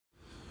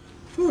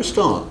Before I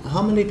start,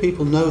 how many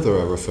people know there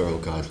are referral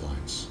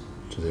guidelines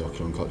to the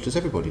ocular oncologist? Does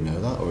everybody know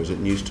that, or is it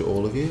news to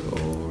all of you?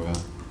 Or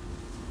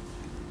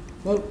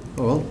well,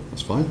 oh well,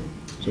 that's fine.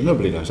 So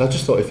nobody knows. I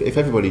just thought if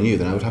everybody knew,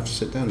 then I would have to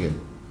sit down again.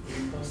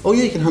 Oh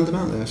yeah, you can hand them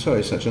out there. Sorry,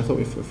 Sachin,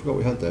 I forgot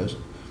we had those.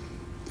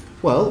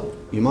 Well,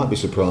 you might be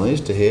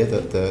surprised to hear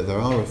that there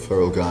are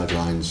referral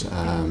guidelines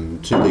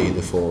to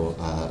the four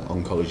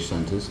oncology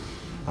centres.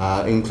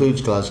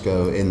 Includes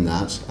Glasgow in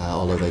that,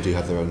 although they do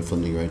have their own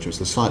funding arrangements.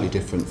 They're slightly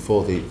different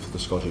for the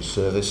Scottish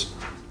service.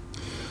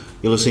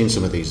 You'll have seen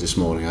some of these this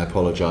morning. I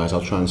apologise.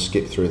 I'll try and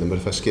skip through them, but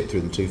if I skip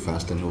through them too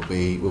fast, then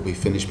we'll be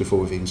finished before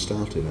we've even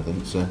started, I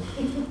think. So,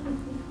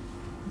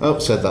 oh,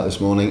 said that this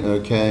morning.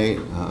 Okay,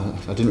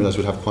 I didn't realise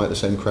we'd have quite the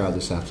same crowd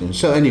this afternoon.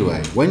 So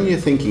anyway, when you're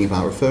thinking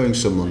about referring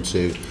someone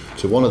to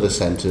one of the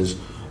centres,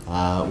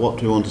 what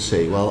do we want to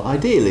see? Well,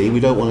 ideally,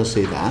 we don't want to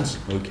see that.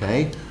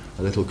 Okay.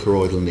 A little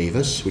choroidal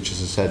nevus, which,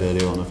 as I said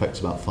earlier on, affects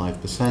about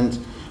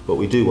 5%, but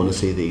we do want to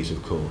see these,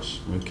 of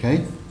course.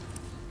 Okay.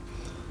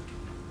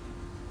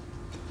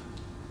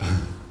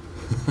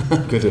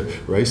 I'm going to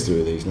race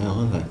through these now,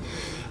 aren't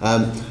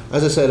I?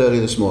 As I said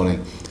earlier this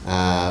morning,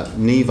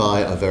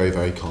 nevi are very,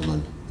 very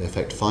common. They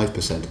affect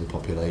 5% of the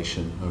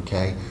population.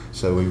 Okay,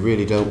 so we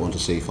really don't want to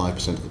see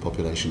 5% of the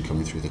population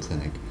coming through the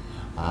clinic.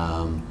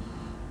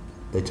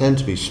 They tend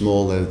to be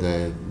small, though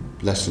they're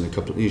less than a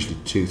couple, usually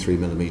 2-3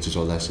 millimetres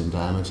or less in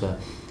diameter,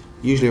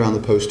 usually around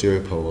the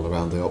posterior pole,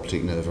 around the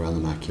optic nerve, around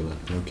the macula.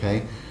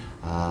 Okay,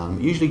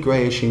 usually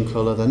greyish in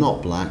colour. They're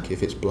not black.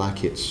 If it's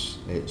black, it's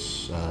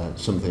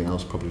something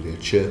else, probably a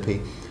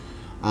chirpy.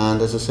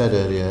 And as I said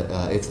earlier,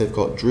 if they've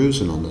got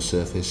drusen on the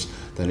surface,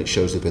 then it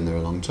shows they've been there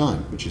a long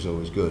time, which is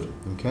always good.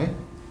 Okay,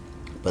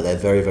 but they're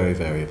very, very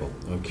variable.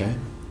 Okay.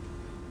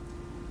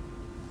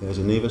 There's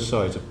a nevus.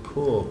 Sorry, it's a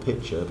poor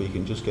picture, but you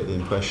can just get the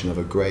impression of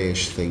a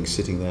greyish thing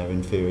sitting there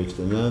inferior to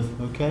the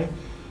nerve. Okay,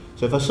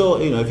 so if I saw,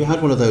 if you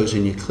had one of those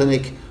in your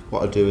clinic,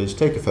 what I'd do is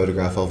take a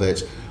photograph of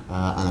it,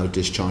 and I would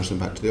discharge them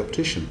back to the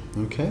optician.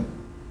 Okay.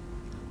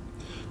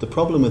 The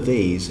problem with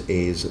these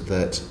is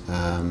that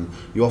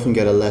you often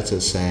get a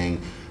letter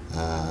saying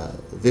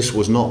this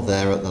was not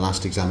there at the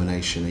last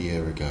examination a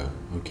year ago.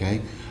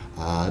 Okay.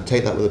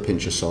 Take that with a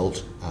pinch of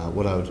salt.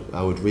 What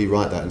I would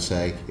rewrite that and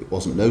say it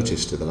wasn't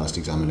noticed at the last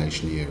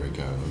examination a year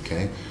ago.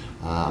 Okay,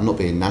 I'm not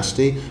being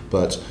nasty,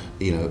 but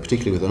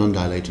particularly with an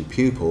undilated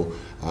pupil,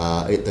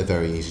 they're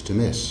very easy to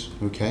miss.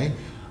 Okay,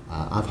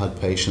 I've had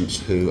patients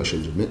who, I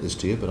shouldn't admit this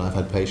to you, but I've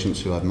had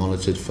patients who I've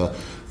monitored for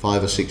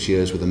 5 or 6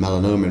 years with a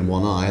melanoma in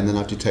one eye, and then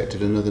I've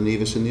detected another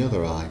nevus in the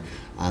other eye,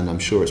 and I'm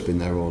sure it's been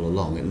there all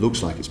along. It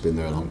looks like it's been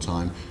there a long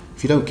time.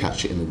 If you don't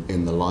catch it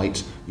in the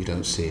light, you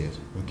don't see it.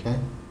 Okay.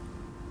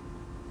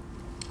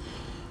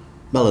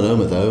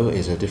 Melanoma, though,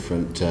 is a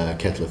different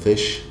kettle of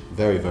fish,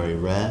 very, very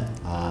rare,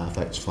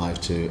 affects 5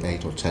 to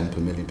 8 or 10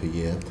 per million per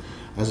year.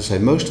 As I say,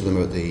 most of them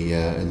are at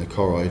in the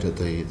choroid, at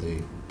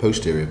the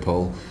posterior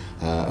pole,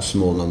 a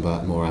small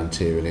number more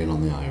anteriorly and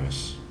on the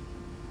iris.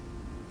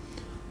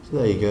 So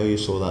there you go, you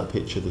saw that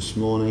picture this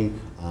morning.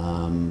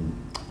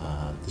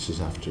 This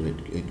is after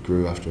it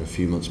grew after a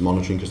few months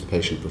monitoring because the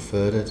patient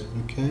preferred it.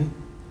 Okay.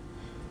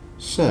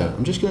 So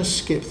I'm just going to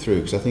skip through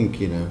because I think,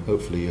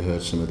 hopefully you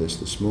heard some of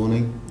this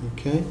morning.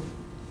 Okay.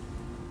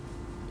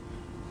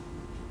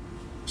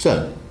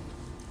 So,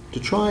 to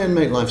try and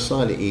make life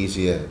slightly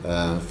easier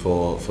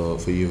for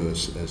you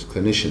as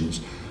clinicians,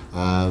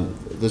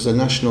 there's a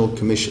national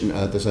commission,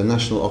 there's a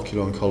national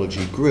ocular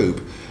oncology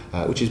group,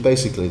 which is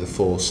basically the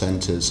 4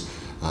 centres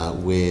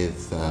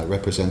with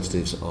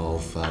representatives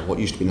of what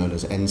used to be known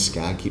as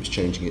NSCAG, keeps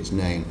changing its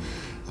name,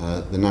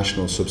 the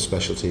National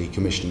Subspecialty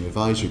Commissioning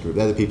Advisory Group.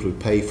 They're the people who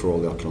pay for all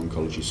the ocular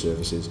oncology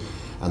services,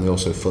 and they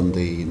also fund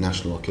the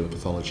National Ocular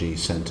Pathology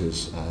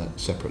Centres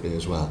separately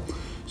as well.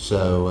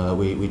 So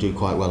we do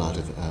quite well out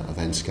of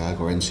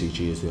NSCAG, or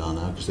NCG as they are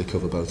now, because they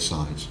cover both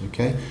sides.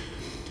 Okay,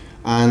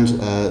 and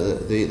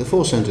the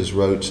 4 centres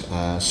wrote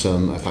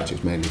some. In fact, it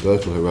was mainly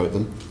Bertel who wrote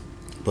them.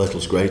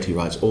 Bertel's great. He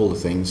writes all the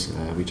things.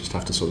 We just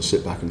have to sort of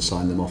sit back and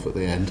sign them off at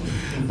the end.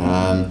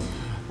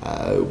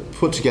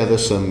 Put together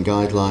some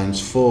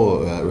guidelines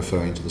for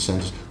referring to the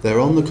centres. They're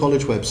on the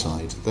college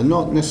website. They're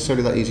not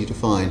necessarily that easy to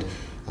find.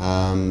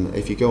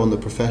 If you go on the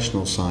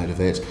professional side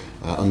of it,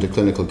 under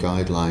clinical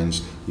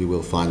guidelines, you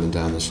will find them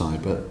down the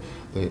side. But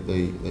I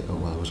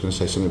was going to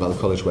say something about the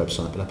college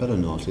website, but I better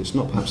not. It's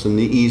not perhaps the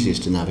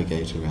easiest to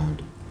navigate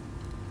around.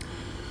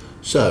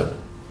 So,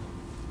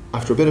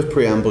 after a bit of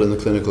preamble in the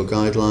clinical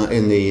guideline,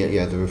 in the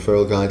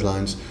referral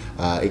guidelines,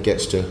 it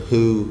gets to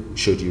who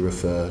should you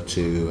refer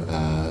to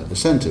the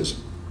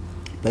centres.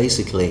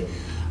 Basically,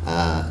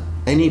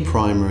 any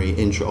primary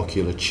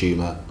intraocular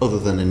tumour other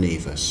than a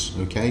nevus.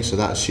 Okay, so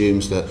that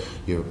assumes that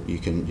you're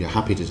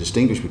happy to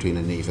distinguish between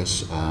a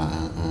nevus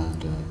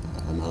and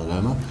a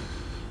melanoma.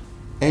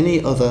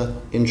 Any other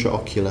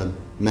intraocular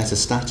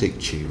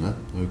metastatic tumour,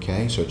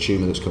 okay, so a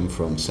tumour that's come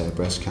from, say, a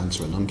breast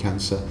cancer or lung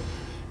cancer,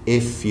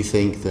 if you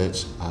think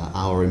that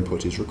our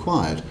input is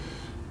required.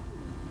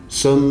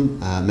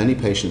 Many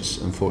patients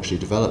unfortunately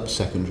develop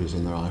secondaries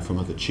in their eye from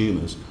other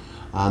tumours,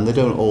 And they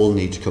don't all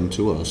need to come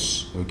to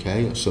us,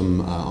 okay?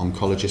 Some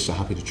oncologists are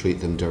happy to treat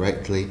them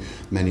directly.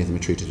 Many of them are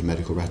treated in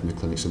medical retina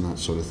clinics and that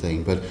sort of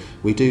thing. But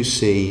we do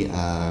see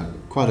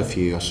quite a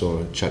few. I saw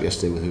a chap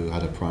yesterday who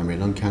had a primary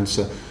lung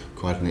cancer,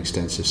 quite an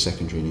extensive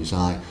secondary in his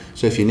eye.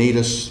 So if you need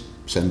us,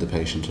 send the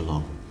patient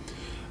along.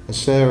 As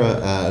Sarah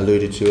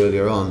alluded to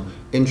earlier on,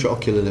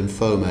 intraocular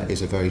lymphoma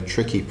is a very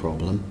tricky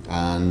problem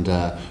and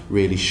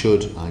really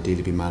should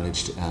ideally be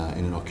managed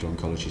in an ocular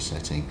oncology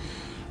setting.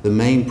 The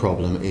main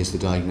problem is the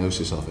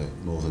diagnosis of it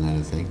more than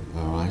anything,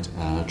 all right?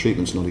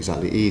 Treatment's not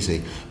exactly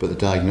easy, but the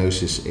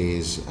diagnosis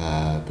is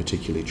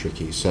particularly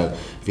tricky. So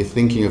if you're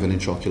thinking of an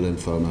intraocular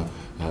lymphoma,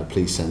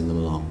 please send them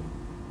along.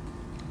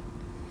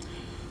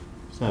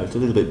 So it's a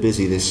little bit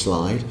busy, this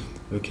slide.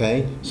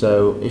 Okay,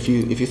 so if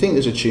you think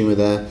there's a tumour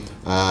there,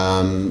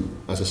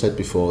 as I said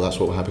before, that's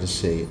what we're happy to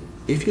see.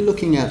 If you're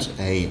looking at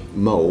a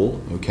mole,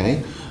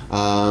 okay,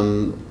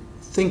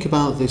 think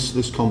about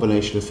this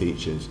combination of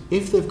features.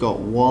 If they've got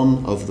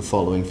one of the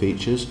following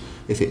features,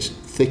 if it's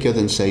thicker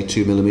than say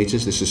 2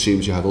 millimeters, this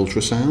assumes you have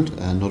ultrasound,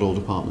 and not all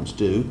departments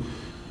do.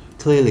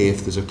 Clearly,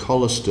 if there's a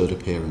collar stud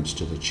appearance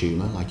to the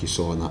tumour, like you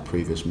saw in that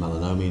previous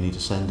melanoma, you need to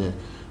send it.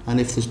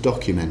 And if there's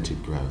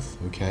documented growth,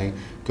 okay,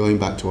 going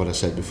back to what I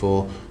said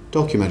before,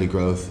 documented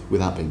growth,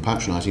 without being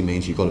patronising,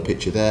 means you've got a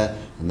picture there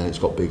and then it's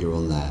got bigger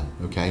on there,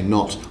 okay?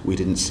 Not we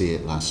didn't see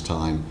it last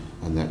time.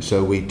 And then,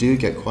 so we do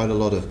get quite a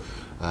lot of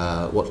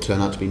what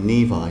turned out to be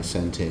nevi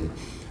sent in,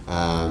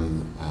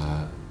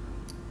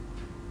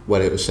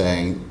 where it was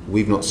saying,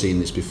 we've not seen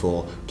this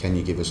before, can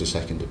you give us a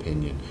second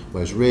opinion?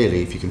 Whereas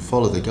really, if you can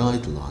follow the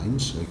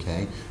guidelines,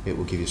 okay, it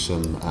will give you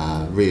some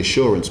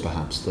reassurance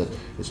perhaps that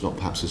it's not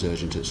perhaps as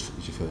urgent as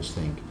you first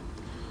think.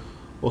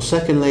 Or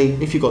secondly,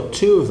 if you've got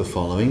two of the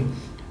following,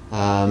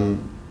 a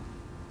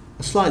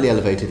slightly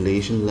elevated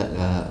lesion,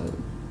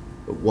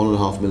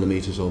 1.5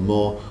 millimeters or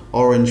more,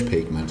 orange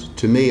pigment.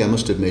 To me, I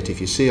must admit,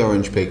 if you see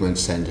orange pigment,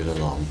 send it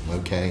along,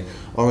 okay?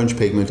 Orange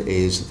pigment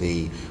is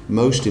the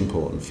most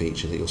important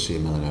feature that you'll see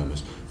in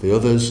melanomas. The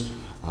others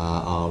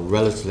are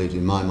relatively,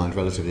 in my mind,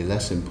 relatively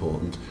less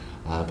important,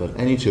 but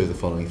any two of the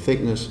following: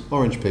 thickness,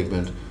 orange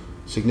pigment,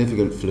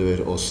 significant fluid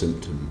or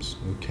symptoms,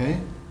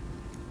 okay?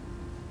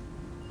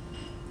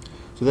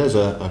 So there's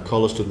a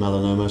collar stud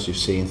melanoma, as you've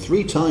seen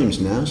 3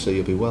 times now, so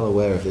you'll be well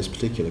aware of this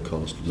particular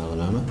collar stud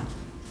melanoma.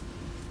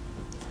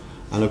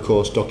 And of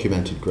course,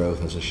 documented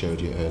growth, as I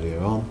showed you earlier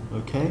on,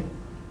 okay?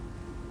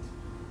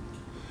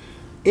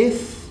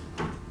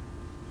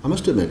 I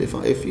must admit, if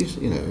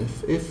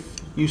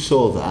you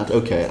saw that,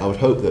 okay, I would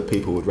hope that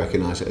people would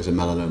recognise it as a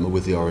melanoma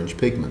with the orange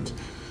pigment.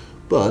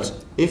 But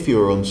if you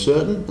were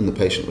uncertain and the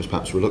patient was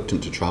perhaps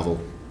reluctant to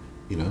travel,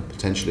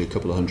 potentially a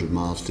couple of 100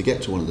 miles to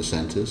get to one of the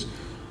centres,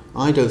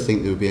 I don't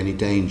think there would be any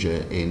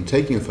danger in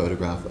taking a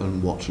photograph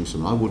and watching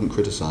someone. I wouldn't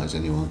criticise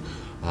anyone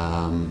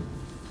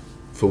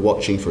for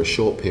watching for a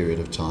short period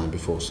of time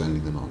before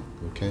sending them on,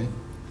 okay?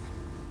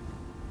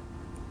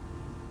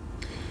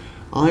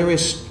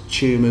 Iris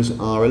tumours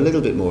are a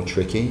little bit more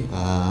tricky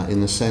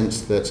in the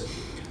sense that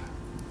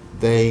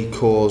they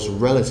cause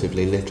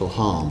relatively little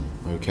harm,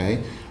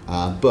 okay?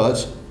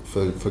 But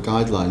for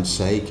guidelines'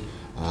 sake,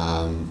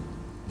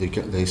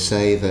 they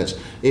say that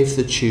if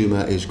the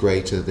tumour is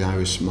greater, the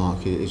iris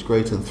mark is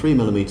greater than 3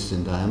 millimeters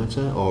in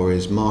diameter, or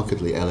is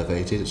markedly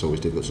elevated, it's always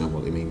difficult to know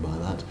what they mean by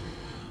that,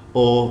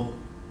 or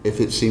if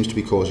it seems to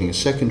be causing a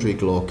secondary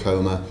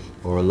glaucoma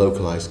or a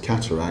localized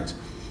cataract,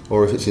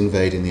 or if it's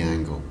invading the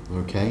angle,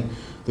 okay?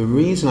 The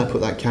reason I put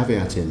that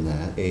caveat in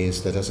there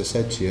is that, as I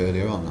said to you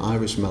earlier on,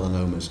 iris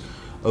melanomas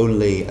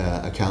only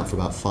account for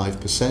about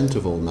 5%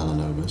 of all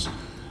melanomas,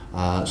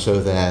 so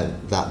they're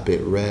that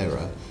bit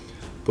rarer.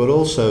 But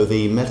also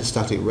the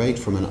metastatic rate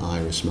from an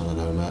iris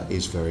melanoma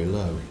is very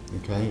low,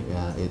 okay?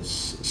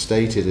 It's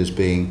stated as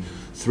being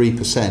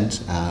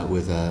 3%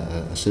 with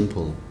a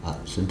simple,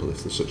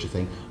 if there's such a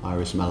thing,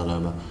 iris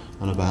melanoma,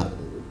 and about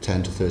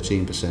 10 to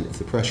 13% if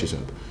the pressure's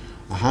up.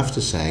 I have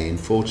to say, in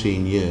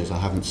 14 years, I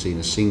haven't seen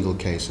a single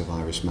case of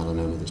iris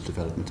melanoma that's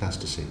developed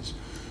metastases.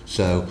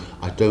 So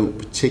I don't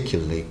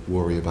particularly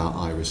worry about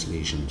iris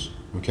lesions,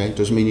 okay?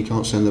 Doesn't mean you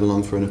can't send them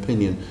along for an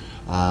opinion,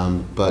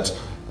 but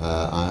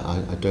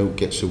I don't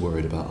get so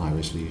worried about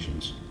iris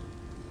lesions.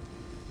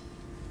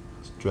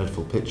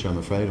 Dreadful picture, I'm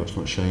afraid, or it's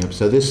not showing up.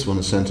 So this one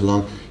is sent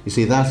along. You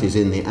see, that is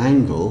in the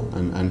angle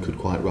and could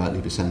quite rightly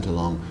be sent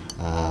along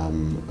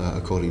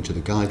according to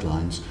the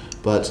guidelines,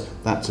 but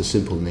that's a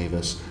simple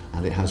nevus,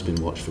 and it has been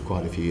watched for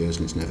quite a few years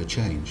and it's never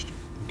changed.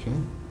 Okay.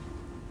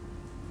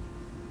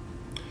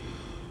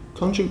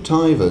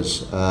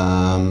 Conjunctivas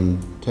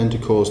tend to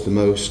cause the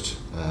most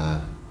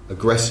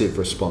aggressive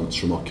response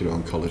from ocular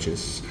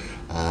oncologists.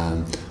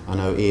 I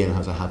know Ian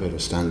has a habit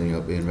of standing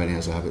up, Ian Rennie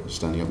has a habit of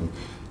standing up and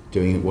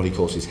doing what he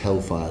calls his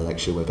hellfire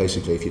lecture, where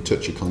basically if you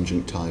touch a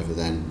conjunctiva,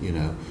 then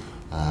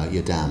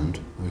you're damned.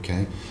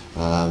 Okay,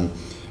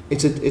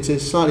 it's a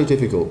slightly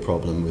difficult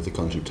problem with the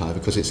conjunctiva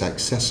because it's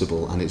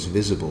accessible and it's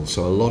visible,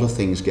 so a lot of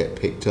things get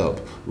picked up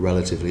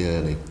relatively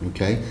early.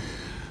 Okay,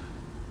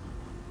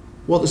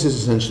 What this is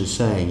essentially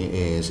saying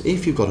is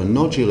if you've got a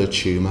nodular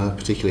tumour,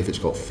 particularly if it's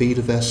got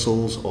feeder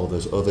vessels or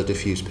there's other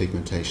diffuse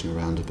pigmentation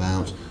around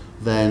about,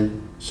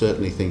 then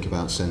certainly think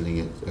about sending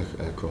it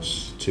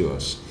across to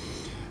us.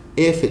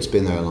 If it's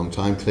been there a long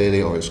time,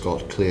 clearly, or it's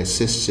got clear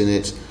cysts in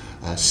it,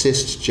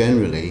 cysts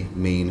generally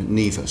mean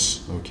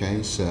nevus,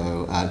 okay?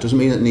 So it doesn't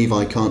mean that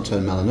nevi can't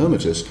turn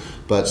melanomatous,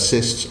 but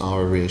cysts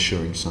are a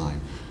reassuring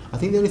sign. I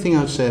think the only thing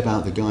I would say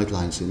about the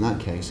guidelines in that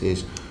case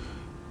is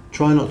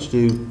try not to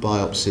do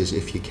biopsies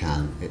if you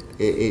can.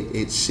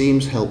 It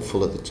seems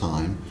helpful at the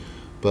time,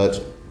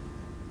 but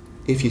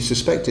if you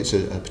suspect it's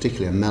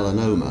particularly a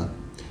melanoma,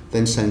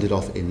 then send it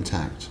off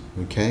intact,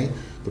 okay?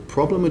 The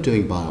problem with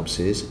doing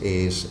biopsies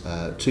is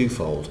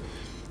twofold.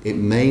 It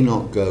may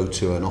not go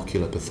to an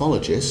ocular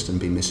pathologist and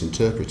be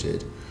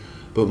misinterpreted,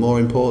 but more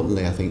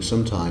importantly, I think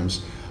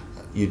sometimes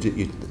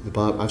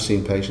I've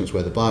seen patients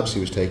where the biopsy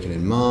was taken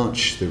in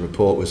March, the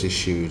report was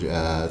issued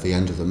at the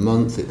end of the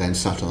month, it then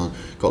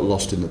got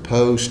lost in the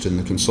post, and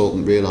the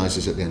consultant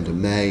realises at the end of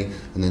May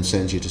and then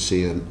sends you to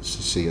see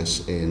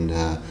us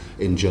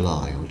in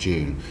July or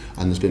June.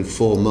 And there's been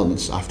 4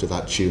 months after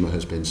that tumour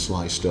has been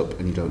sliced up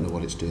and you don't know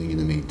what it's doing in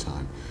the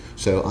meantime.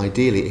 So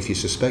ideally, if you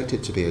suspect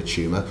it to be a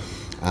tumour,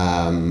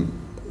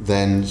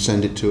 then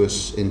send it to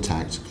us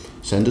intact.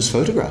 Send us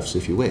photographs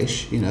if you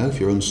wish, if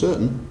you're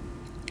uncertain.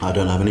 I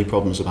don't have any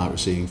problems about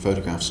receiving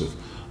photographs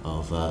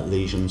of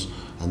lesions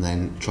and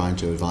then trying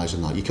to advise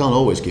on that. You can't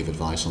always give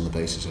advice on the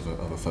basis of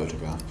a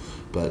photograph,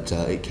 but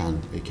it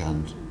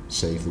can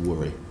save the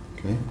worry.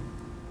 Okay.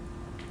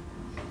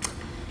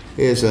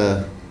 Here's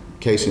a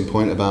case in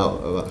point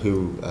about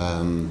who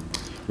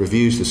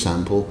reviews the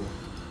sample.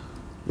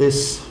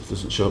 This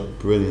doesn't show up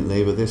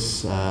brilliantly, but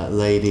this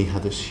lady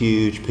had this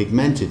huge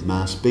pigmented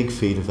mass, big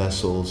feeder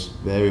vessels,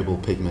 variable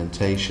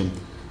pigmentation.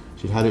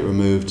 She'd had it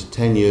removed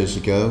 10 years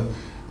ago.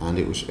 And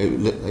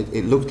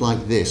it looked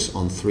like this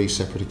on 3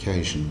 separate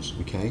occasions.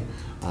 Okay,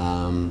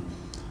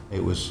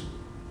 it was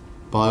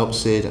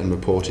biopsied and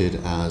reported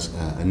as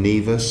a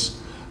nevus.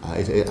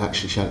 It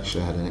actually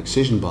had an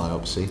excision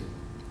biopsy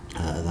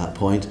at that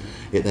point.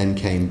 It then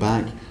came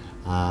back,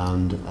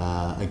 and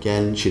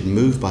again she'd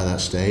moved by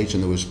that stage,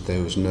 and there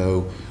was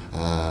no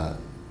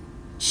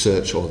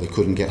search, or they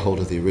couldn't get hold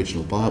of the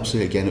original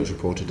biopsy. Again, it was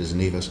reported as a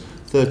nevus.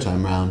 3rd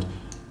time round,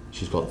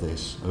 she's got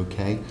this,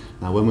 okay?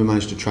 Now, when we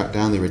managed to track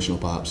down the original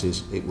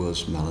biopsies, it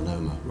was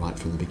melanoma right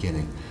from the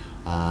beginning.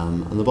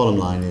 And the bottom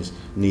line is,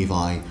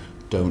 nevi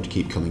don't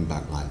keep coming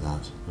back like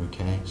that,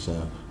 okay? So,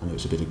 I know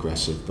it's a bit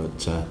aggressive,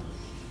 but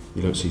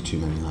you don't see too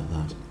many like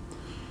that.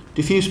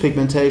 Diffuse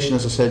pigmentation,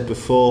 as I said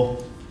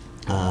before,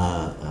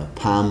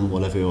 PAM,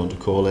 whatever you want to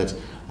call it,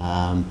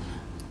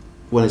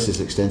 when it's as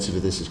extensive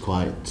as this is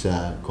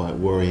quite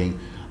worrying.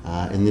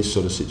 In this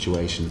sort of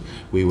situation,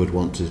 we would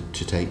want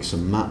to take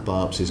some map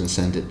biopsies and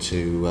send it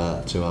to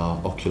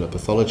our ocular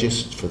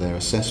pathologist for their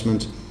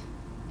assessment.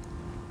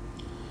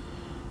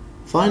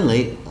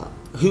 Finally,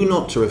 who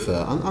not to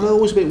refer. I'm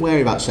always a bit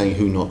wary about saying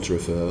who not to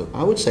refer.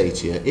 I would say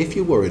to you, if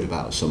you're worried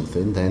about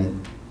something,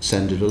 then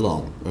send it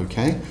along,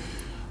 okay?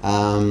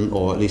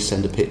 Or at least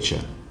send a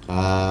picture.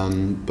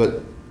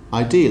 But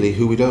ideally,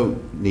 who we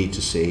don't need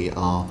to see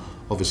are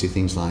obviously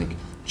things like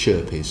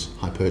chirpies,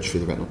 hypertrophy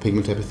of the retinal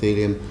pigment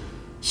epithelium,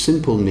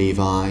 simple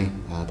nevi,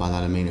 by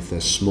that I mean if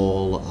they're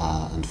small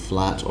and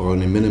flat or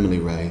only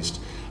minimally raised,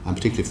 and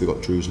particularly if they've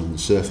got drusen on the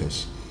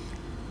surface.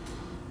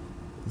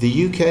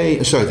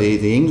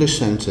 The English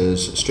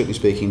centres, strictly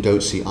speaking,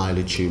 don't see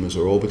eyelid tumours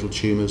or orbital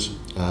tumours.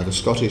 The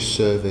Scottish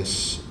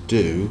service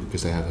do,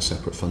 because they have a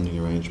separate funding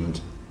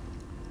arrangement.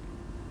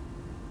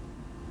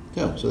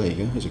 Oh, so there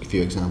you go, here's a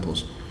few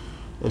examples.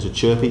 There's a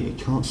chirpy, you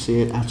can't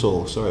see it at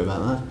all, sorry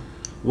about that.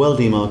 Well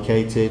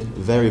demarcated,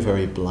 very,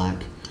 very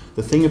black.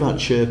 The thing about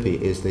chirpy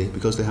is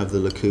because they have the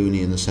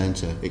lacunae in the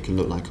centre, it can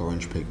look like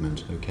orange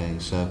pigment, okay?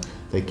 So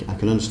I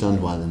can understand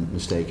why they're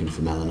mistaken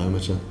for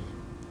melanoma.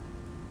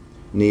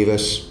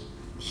 Nevus,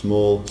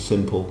 small,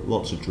 simple,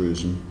 lots of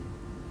drusen.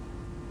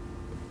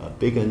 A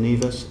bigger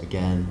nevus,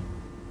 again,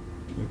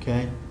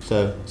 okay?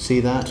 So see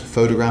that,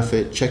 photograph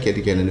it, check it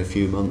again in a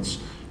few months.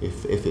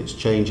 If it's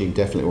changing,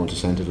 definitely want to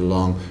send it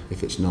along.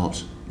 If it's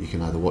not, you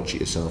can either watch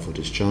it yourself or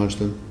discharge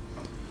them.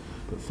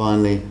 But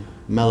finally,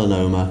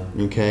 melanoma,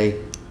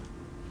 okay?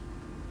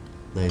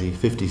 Lady,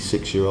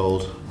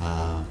 56-year-old,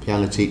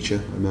 piano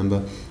teacher,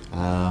 remember,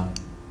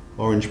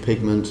 orange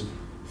pigment,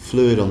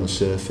 fluid on the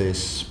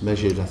surface,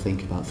 measured I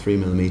think about 3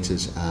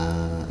 millimeters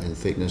in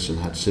thickness, and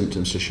had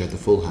symptoms, so she had the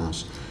full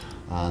house,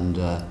 and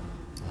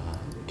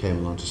came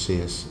along to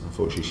see us.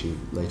 Unfortunately she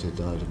later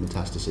died of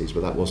metastases,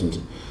 but that wasn't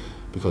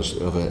because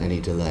of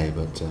any delay,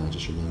 but I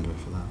just remember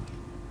for that.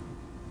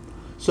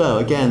 So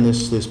again,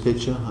 this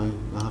picture, I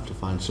have to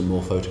find some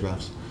more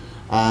photographs.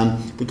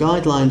 The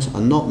guidelines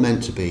are not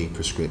meant to be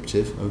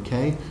prescriptive,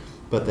 okay,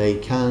 but they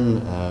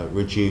can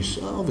reduce,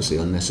 obviously,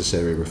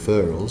 unnecessary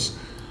referrals.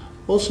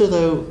 Also,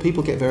 though,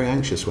 people get very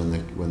anxious when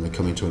they're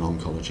coming to an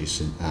oncology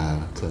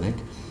clinic,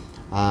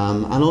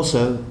 and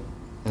also,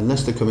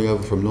 unless they're coming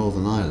over from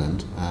Northern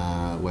Ireland,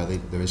 where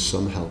there is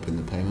some help in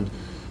the payment,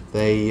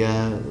 they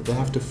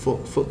have to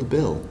foot the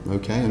bill,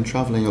 okay? And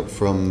travelling up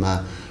from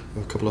a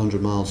couple of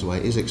hundred miles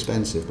away is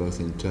expensive, both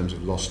in terms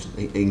of lost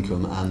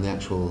income and the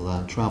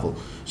actual travel.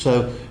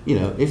 So, you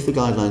know, if the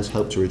guidelines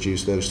help to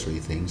reduce those three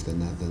things,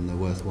 then they're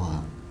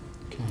worthwhile.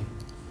 Okay,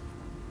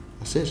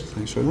 that's it.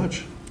 Thanks very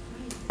much.